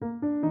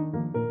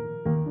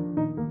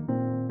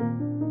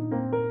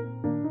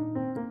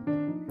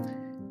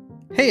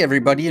Hey,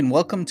 everybody, and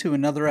welcome to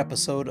another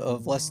episode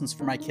of Lessons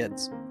for My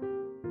Kids.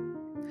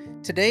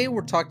 Today,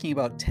 we're talking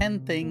about 10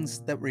 things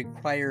that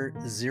require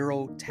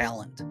zero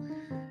talent.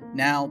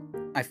 Now,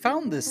 I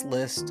found this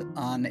list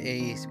on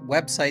a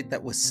website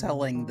that was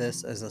selling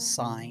this as a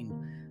sign,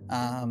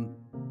 um,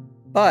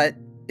 but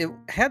it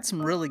had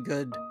some really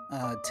good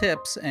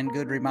tips and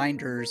good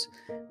reminders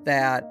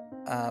that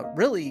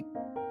really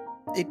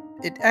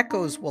it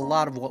echoes a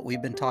lot of what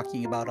we've been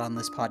talking about on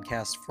this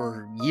podcast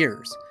for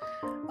years.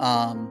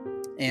 Um,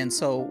 and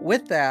so,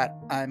 with that,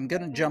 I'm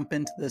going to jump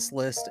into this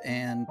list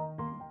and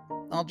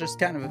I'll just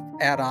kind of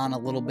add on a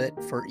little bit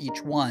for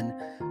each one.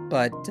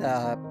 But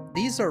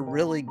these are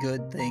really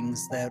good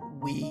things that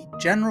we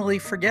generally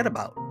forget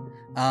about.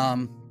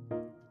 Um,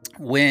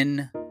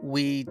 when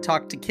we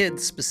talk to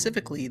kids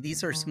specifically,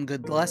 these are some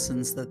good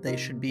lessons that they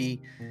should be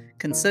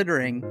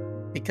considering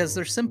because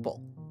they're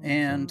simple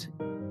and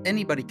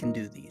anybody can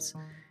do these.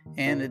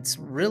 And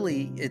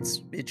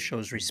it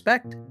shows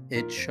respect,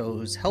 it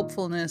shows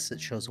helpfulness, it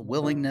shows a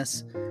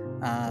willingness,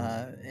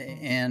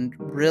 and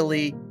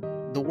really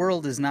the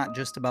world is not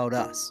just about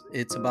us.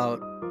 It's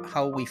about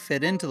how we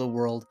fit into the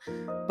world,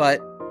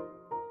 but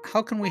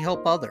how can we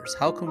help others?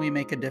 How can we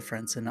make a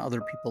difference in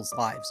other people's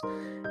lives?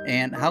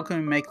 And how can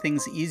we make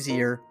things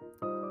easier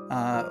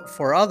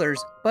for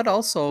others? But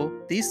also,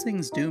 these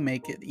things do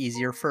make it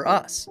easier for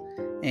us.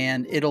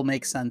 And it'll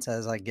make sense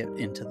as I get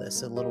into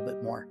this a little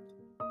bit more.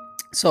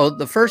 So,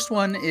 the first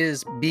one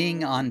is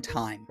being on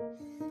time.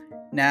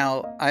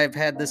 Now, I've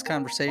had this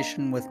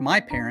conversation with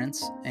my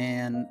parents,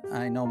 and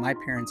I know my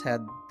parents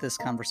had this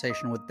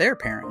conversation with their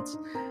parents,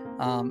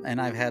 and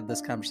I've had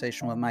this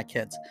conversation with my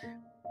kids.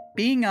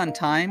 Being on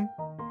time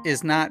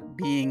is not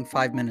being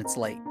 5 minutes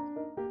late.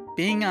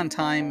 Being on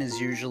time is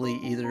usually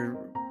either,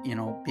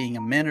 being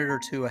a minute or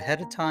two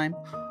ahead of time,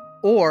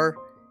 or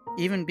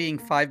even being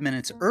 5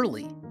 minutes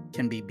early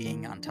can be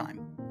being on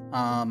time.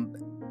 Um,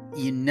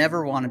 you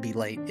never want to be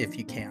late if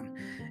you can.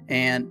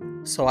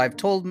 And so I've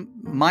told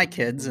my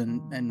kids,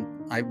 and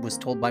I was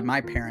told by my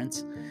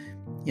parents,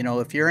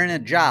 if you're in a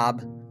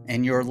job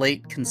and you're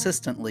late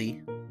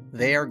consistently,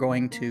 they are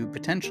going to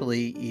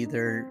potentially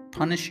either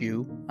punish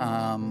you,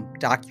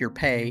 dock your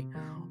pay,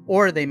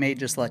 or they may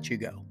just let you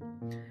go.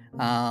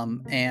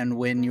 And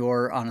when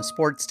you're on a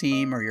sports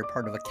team or you're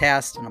part of a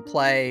cast in a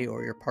play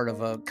or you're part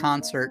of a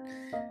concert,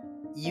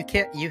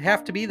 you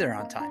have to be there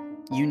on time.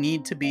 You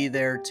need to be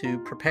there to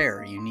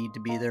prepare. You need to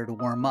be there to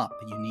warm up.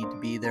 You need to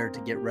be there to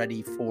get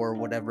ready for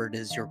whatever it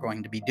is you're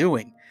going to be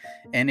doing.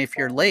 And if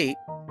you're late,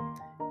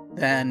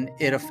 then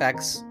it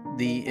affects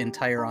the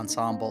entire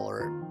ensemble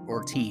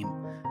or team.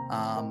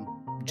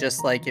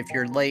 Just like if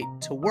you're late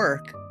to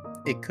work,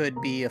 it could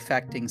be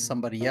affecting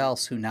somebody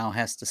else who now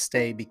has to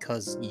stay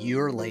because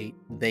you're late.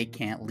 They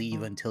can't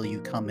leave until you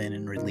come in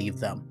and relieve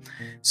them.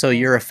 So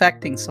you're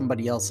affecting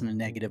somebody else in a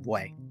negative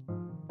way.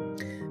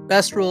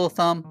 Best rule of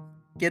thumb,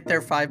 get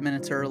there 5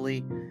 minutes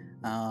early,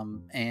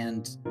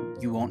 and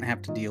you won't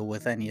have to deal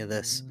with any of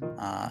this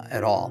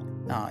at all.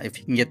 If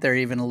you can get there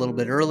even a little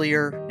bit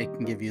earlier, it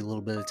can give you a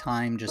little bit of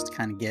time just to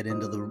kind of get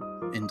into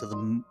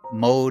the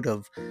mode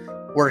of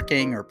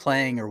working or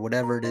playing or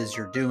whatever it is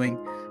you're doing.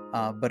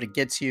 But it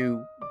gets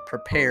you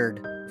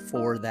prepared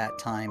for that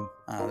time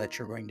that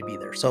you're going to be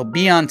there. So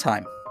be on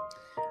time.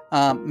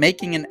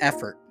 Making an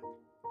effort.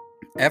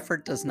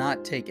 Effort does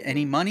not take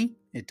any money.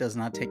 It does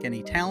not take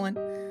any talent.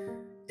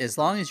 As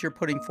long as you're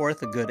putting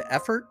forth a good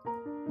effort,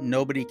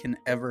 nobody can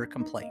ever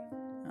complain.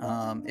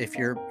 If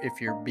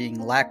you're being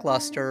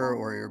lackluster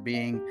or you're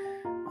being,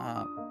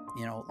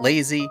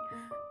 lazy,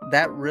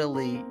 that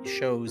really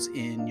shows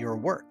in your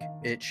work.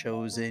 It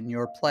shows in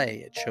your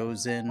play. It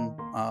shows in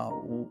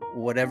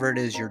whatever it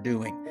is you're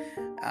doing.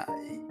 Uh,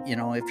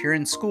 if you're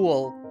in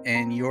school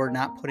and you're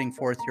not putting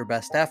forth your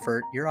best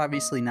effort, you're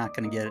obviously not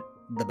going to get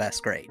the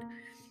best grade.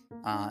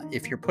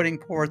 If you're putting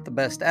forth the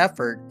best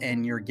effort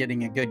and you're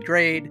getting a good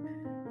grade,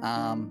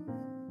 um,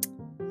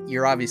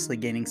 you're obviously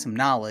gaining some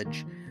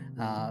knowledge.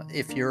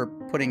 If you're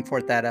putting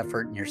forth that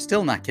effort and you're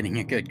still not getting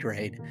a good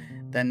grade,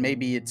 then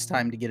maybe it's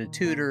time to get a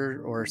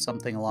tutor or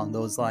something along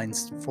those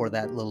lines for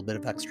that little bit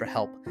of extra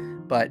help.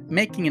 But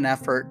making an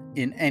effort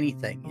in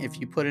anything, if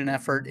you put an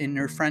effort in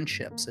your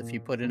friendships, if you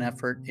put an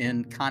effort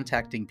in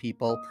contacting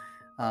people,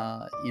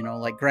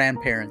 like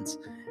grandparents,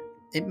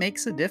 it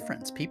makes a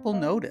difference. People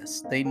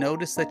notice. They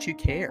notice that you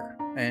care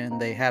and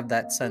they have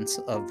that sense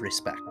of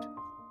respect.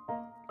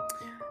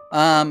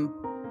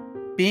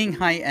 Um, Being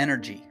high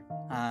energy.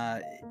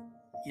 Uh,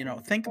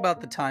 think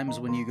about the times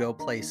when you go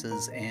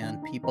places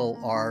and people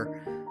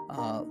are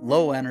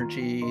low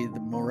energy, the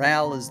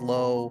morale is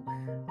low,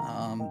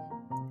 um,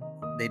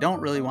 they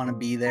don't really want to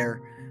be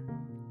there.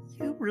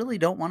 You really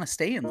don't want to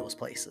stay in those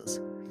places.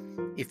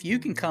 If you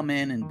can come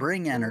in and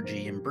bring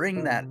energy and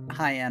bring that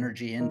high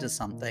energy into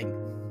something,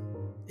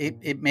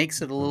 it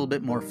makes it a little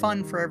bit more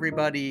fun for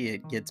everybody.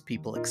 It gets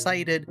people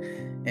excited,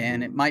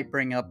 and it might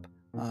bring up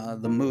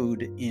the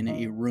mood in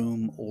a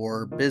room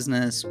or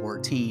business or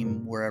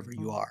team, wherever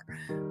you are.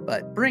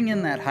 But bring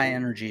in that high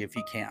energy if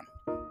you can.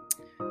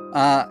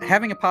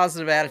 Having a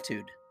positive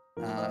attitude.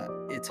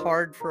 It's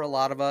hard for a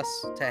lot of us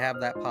to have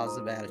that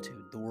positive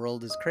attitude. The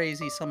world is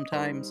crazy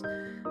sometimes,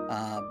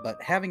 but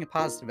having a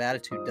positive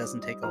attitude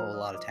doesn't take a whole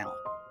lot of talent.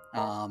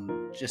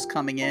 Just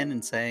coming in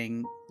and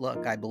saying,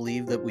 look, I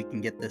believe that we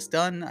can get this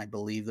done. I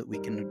believe that we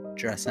can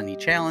address any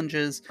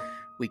challenges.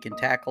 We can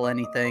tackle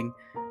anything.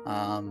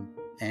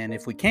 And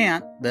if we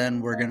can't,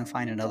 then we're going to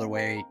find another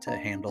way to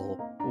handle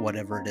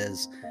whatever it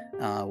is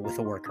with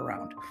a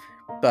workaround.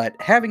 But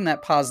having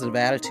that positive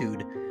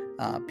attitude,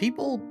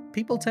 people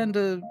tend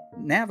to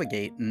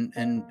navigate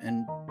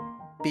and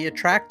be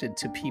attracted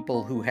to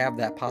people who have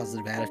that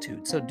positive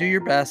attitude. So do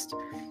your best,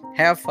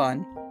 have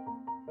fun,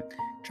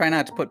 try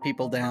not to put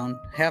people down,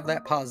 have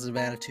that positive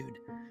attitude.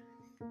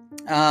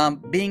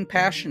 Being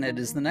passionate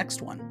is the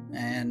next one,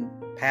 and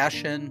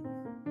passion,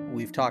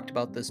 we've talked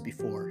about this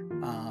before.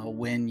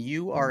 When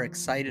you are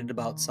excited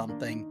about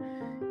something,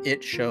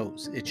 it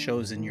shows. It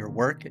shows in your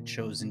work, it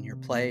shows in your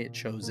play, it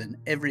shows in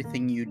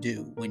everything you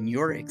do. When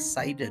you're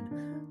excited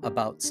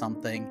about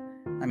something,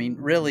 I mean,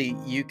 really,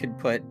 you could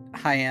put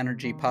high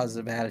energy,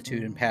 positive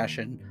attitude, and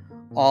passion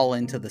all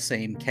into the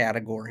same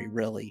category,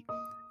 really.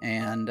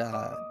 And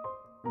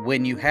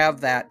when you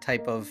have that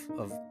type of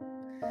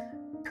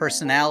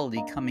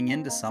personality coming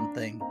into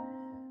something,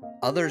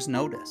 others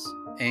notice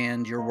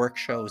and your work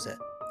shows it.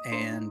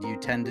 And you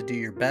tend to do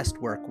your best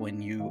work when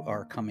you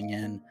are coming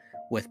in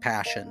with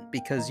passion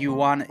because you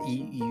want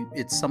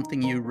it's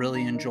something you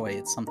really enjoy.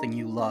 It's something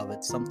you love.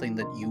 It's something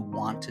that you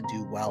want to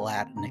do well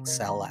at and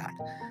excel at.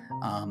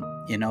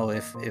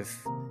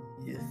 If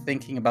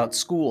thinking about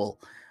school,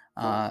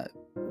 uh,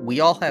 we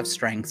all have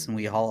strengths and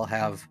we all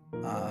have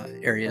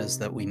areas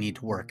that we need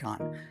to work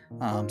on.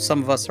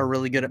 Some of us are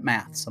really good at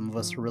math. Some of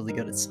us are really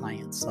good at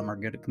science. Some are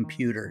good at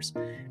computers.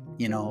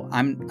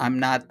 I'm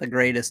not the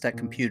greatest at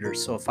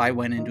computers, so if I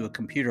went into a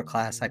computer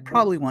class, I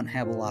probably wouldn't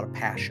have a lot of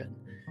passion.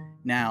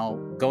 Now,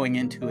 going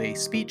into a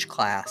speech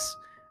class,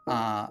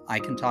 I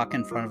can talk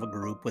in front of a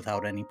group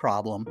without any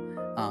problem.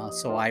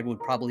 So I would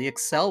probably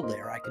excel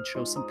there. I could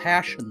show some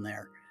passion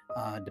there,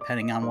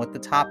 depending on what the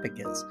topic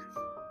is.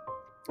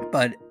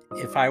 But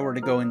if I were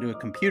to go into a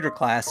computer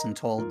class and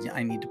told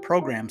I need to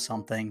program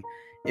something,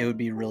 it would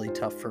be really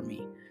tough for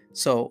me.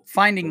 So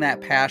finding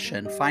that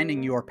passion,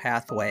 finding your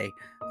pathway,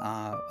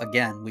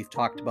 again, we've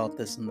talked about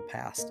this in the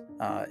past.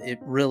 It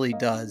really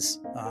does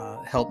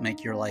help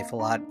make your life a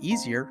lot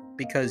easier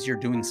because you're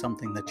doing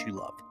something that you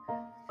love.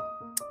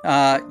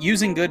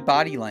 Using good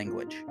body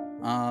language.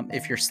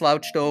 If you're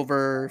slouched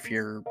over, if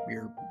you're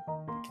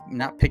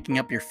not picking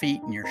up your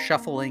feet and you're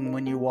shuffling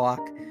when you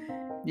walk,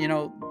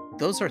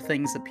 those are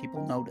things that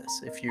people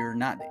notice. If you're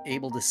not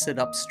able to sit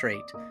up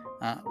straight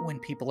when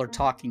people are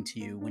talking to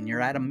you, when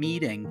you're at a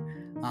meeting,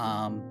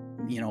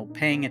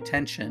 paying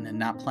attention and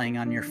not playing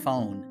on your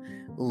phone,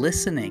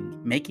 listening,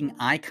 making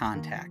eye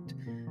contact,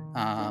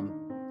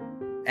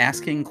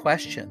 asking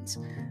questions.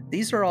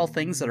 These are all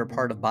things that are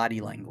part of body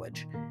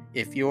language.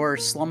 If you're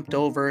slumped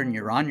over and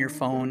you're on your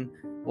phone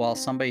while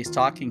somebody's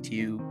talking to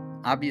you,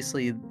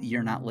 obviously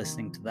you're not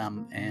listening to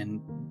them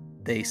and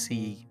they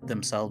see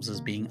themselves as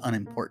being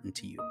unimportant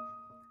to you.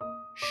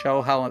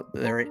 Show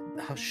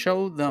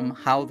them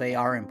how they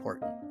are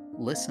important.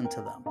 Listen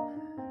to them.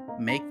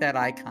 Make that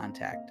eye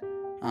contact.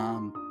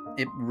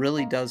 It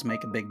really does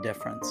make a big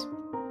difference.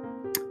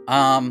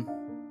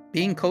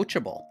 Being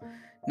coachable.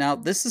 Now,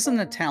 this isn't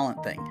a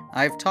talent thing.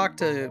 I've talked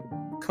to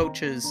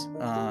coaches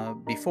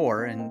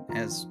before, and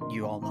as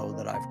you all know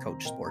that I've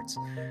coached sports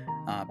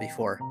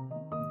before.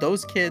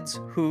 Those kids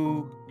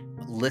who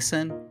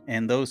listen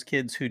and those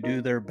kids who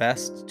do their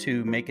best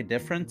to make a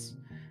difference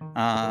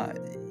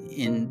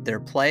in their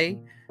play,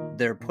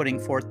 they're putting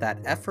forth that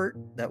effort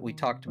that we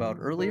talked about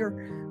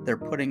earlier. They're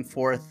putting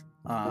forth,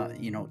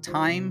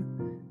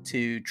 time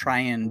to try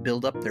and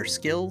build up their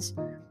skills.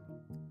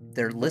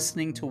 They're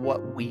listening to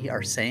what we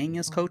are saying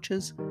as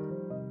coaches.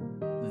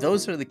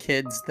 Those are the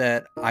kids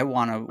that I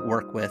want to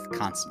work with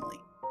constantly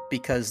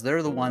because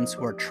they're the ones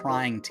who are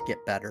trying to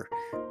get better.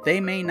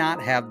 They may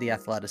not have the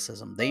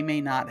athleticism. They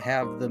may not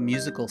have the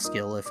musical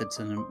skill if it's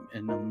in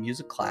a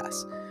music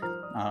class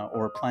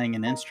or playing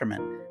an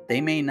instrument.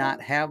 They may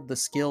not have the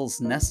skills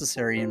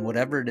necessary in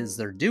whatever it is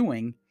they're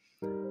doing,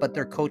 but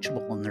they're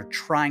coachable and they're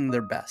trying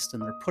their best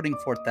and they're putting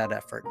forth that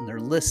effort and they're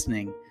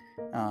listening.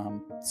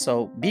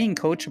 So being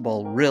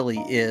coachable really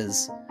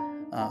is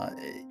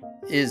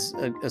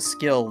a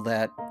skill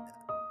that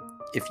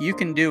if you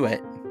can do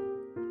it,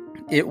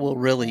 it will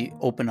really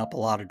open up a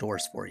lot of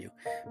doors for you.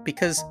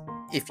 Because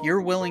if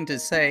you're willing to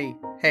say,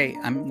 hey,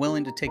 I'm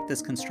willing to take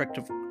this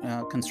constructive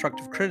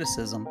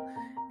criticism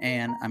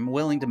and I'm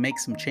willing to make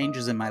some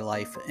changes in my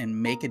life and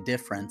make a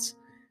difference,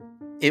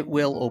 it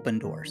will open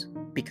doors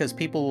because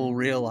people will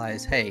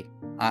realize, hey,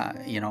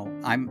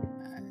 I'm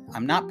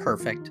not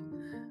perfect,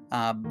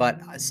 but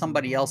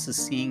somebody else is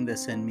seeing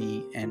this in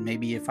me, and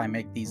maybe if I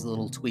make these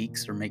little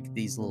tweaks or make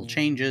these little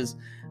changes,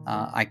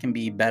 I can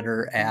be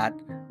better at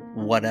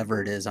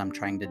whatever it is I'm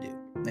trying to do.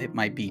 It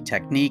might be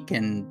technique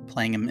and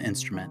playing an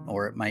instrument,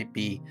 or it might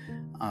be,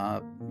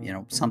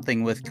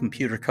 something with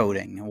computer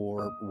coding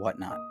or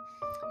whatnot.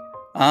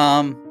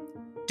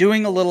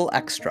 Doing a little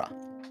extra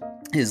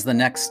is the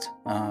next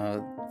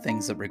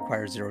things that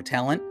require zero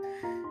talent.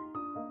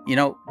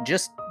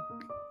 Just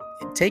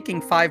taking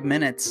 5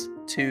 minutes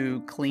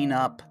to clean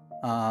up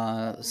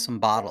some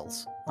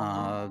bottles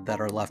that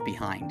are left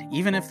behind,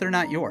 even if they're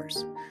not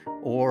yours,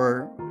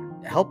 or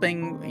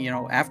helping,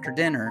 after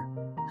dinner,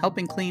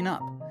 helping clean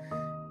up,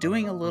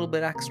 doing a little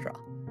bit extra.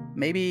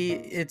 Maybe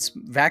it's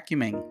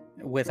vacuuming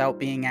without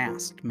being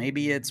asked.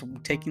 Maybe it's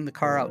taking the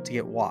car out to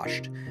get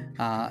washed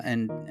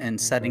and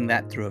setting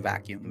that through a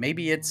vacuum.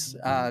 Maybe it's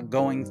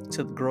going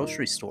to the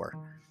grocery store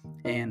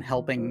and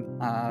helping,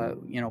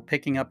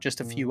 picking up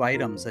just a few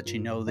items that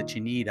that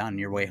you need on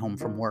your way home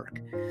from work.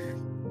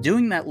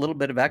 Doing that little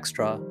bit of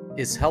extra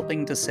is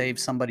helping to save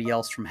somebody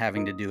else from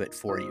having to do it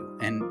for you.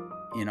 And,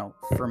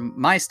 from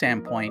my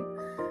standpoint,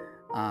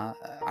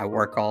 I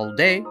work all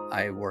day.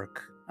 I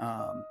work,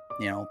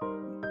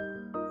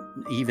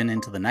 even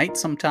into the night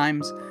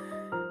sometimes.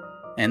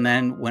 And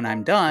then when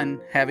I'm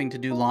done, having to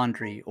do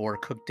laundry or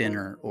cook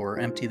dinner or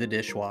empty the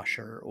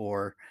dishwasher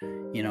or,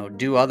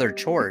 do other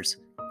chores,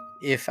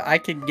 if I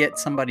could get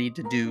somebody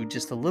to do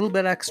just a little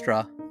bit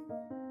extra,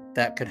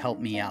 that could help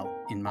me out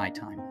in my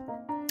time.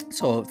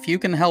 So if you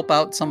can help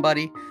out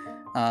somebody,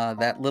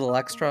 that little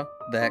extra,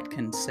 that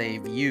can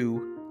save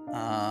you,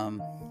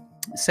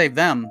 save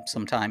them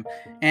some time,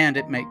 and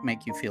it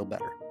make you feel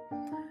better.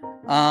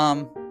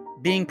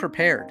 Being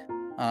prepared.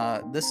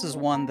 This is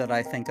one that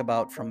I think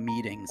about from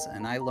meetings,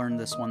 and I learned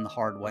this one the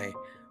hard way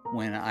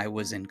when I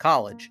was in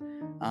college.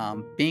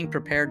 Being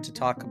prepared to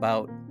talk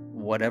about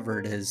whatever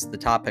it is the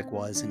topic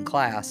was in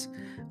class.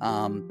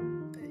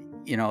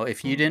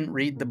 If you didn't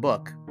read the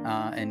book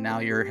and now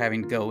you're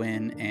having to go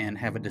in and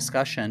have a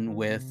discussion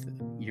with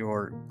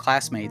your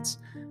classmates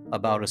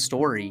about a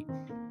story,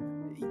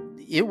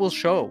 it will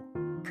show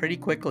pretty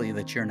quickly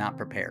that you're not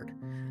prepared.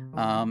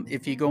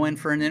 If you go in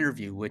for an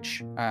interview,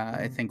 which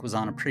I think was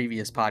on a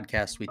previous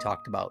podcast we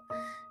talked about,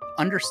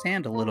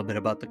 understand a little bit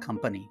about the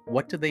company.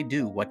 What do they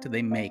do? What do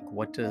they make?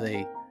 What do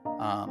they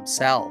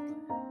sell?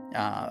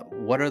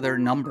 What are their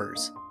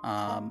numbers?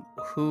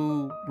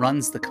 Who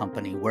runs the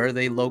company? Where are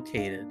they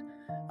located?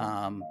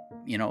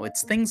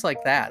 It's things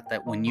like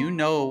that when you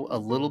know a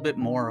little bit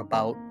more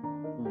about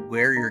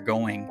where you're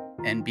going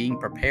and being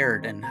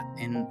prepared and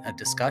in a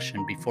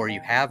discussion before you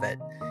have it,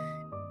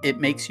 it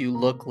makes you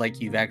look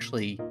like you've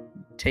actually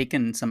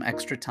taken some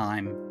extra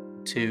time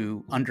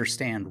to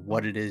understand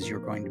what it is you're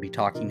going to be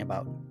talking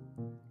about.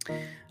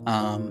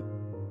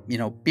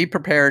 Be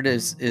prepared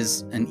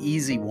is an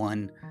easy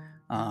one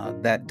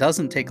that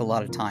doesn't take a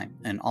lot of time.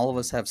 And all of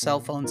us have cell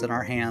phones in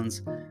our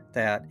hands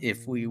that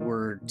if we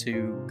were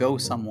to go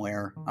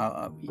somewhere,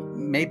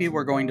 maybe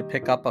we're going to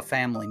pick up a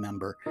family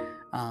member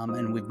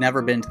and we've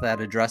never been to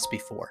that address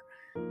before.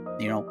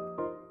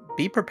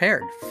 Be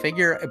prepared.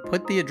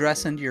 Put the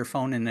address into your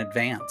phone in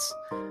advance.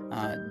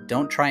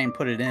 Don't try and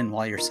put it in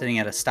while you're sitting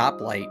at a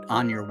stoplight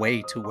on your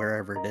way to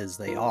wherever it is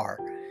they are.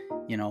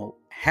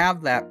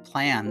 Have that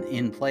plan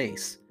in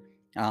place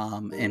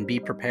and be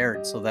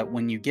prepared so that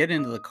when you get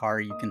into the car,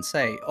 you can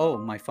say, oh,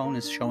 my phone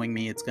is showing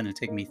me it's going to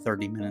take me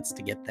 30 minutes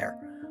to get there.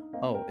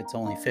 Oh, it's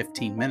only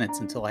 15 minutes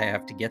until I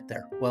have to get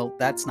there. Well,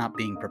 that's not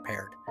being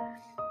prepared.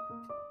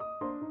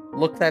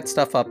 Look that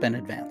stuff up in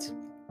advance.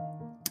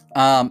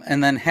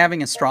 And then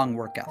having a strong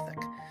work ethic.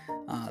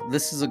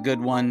 This is a good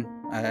one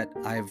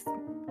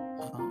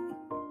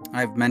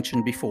I've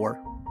mentioned before.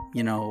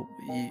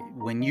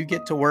 When you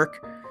get to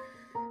work,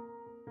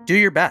 do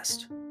your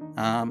best.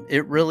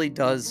 It really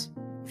does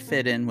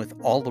fit in with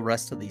all the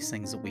rest of these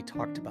things that we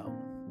talked about.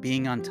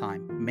 Being on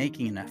time,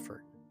 making an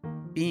effort,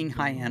 being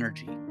high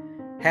energy,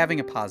 having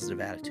a positive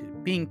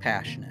attitude, being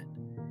passionate,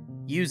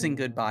 using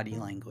good body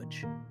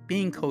language,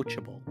 being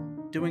coachable,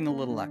 doing a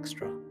little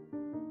extra,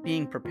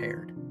 being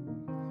prepared.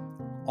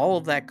 All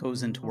of that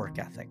goes into work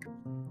ethic.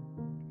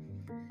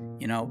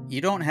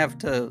 You don't have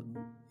to,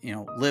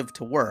 live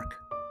to work.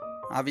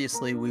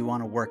 Obviously, we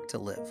want to work to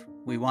live.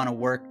 We want to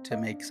work to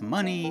make some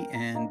money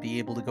and be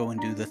able to go and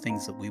do the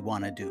things that we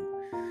want to do.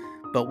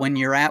 But when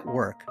you're at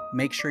work,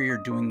 make sure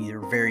you're doing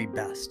your very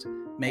best.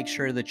 Make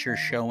sure that you're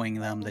showing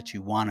them that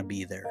you want to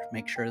be there.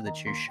 Make sure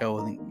that you're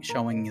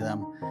showing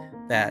them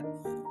that,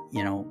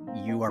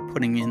 you are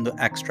putting in the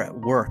extra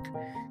work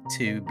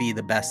to be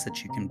the best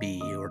that you can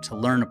be, or to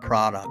learn a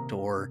product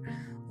or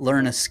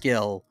learn a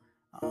skill.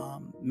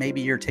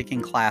 Maybe you're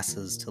taking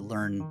classes to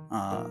learn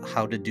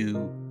how to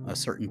do a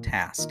certain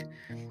task.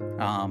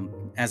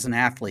 As an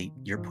athlete,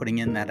 you're putting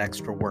in that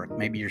extra work.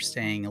 Maybe you're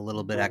staying a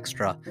little bit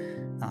extra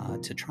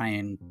to try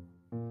and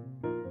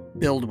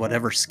build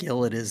whatever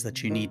skill it is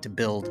that you need to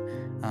build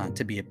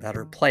to be a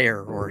better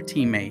player or a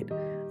teammate.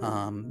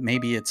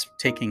 Maybe it's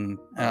taking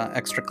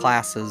extra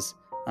classes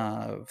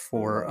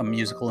for a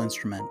musical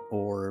instrument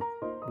or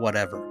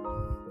whatever.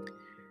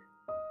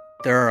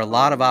 There are a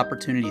lot of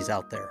opportunities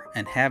out there,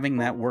 and having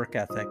that work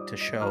ethic to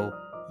show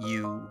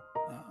you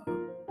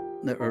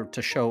or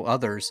to show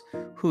others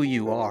who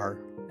you are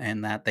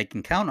and that they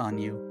can count on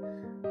you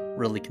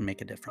really can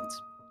make a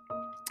difference.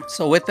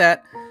 So with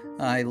that,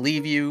 I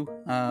leave you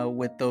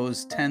with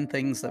those 10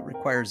 things that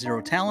require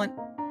zero talent.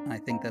 I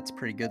think that's a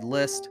pretty good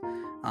list.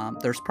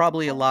 There's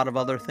probably a lot of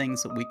other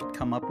things that we could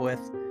come up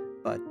with,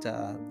 but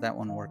that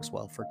one works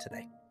well for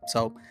today.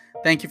 So,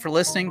 thank you for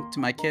listening to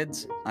my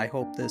kids. I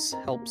hope this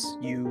helps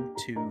you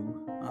to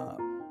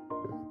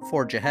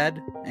forge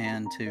ahead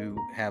and to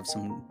have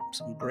some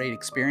great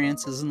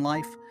experiences in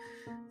life,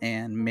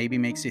 and maybe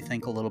makes you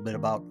think a little bit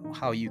about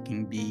how you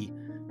can be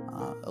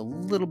a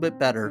little bit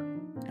better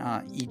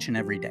each and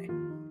every day.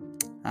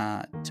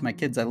 To my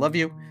kids, I love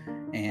you,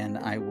 and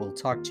I will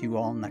talk to you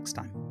all next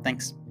time.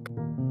 Thanks.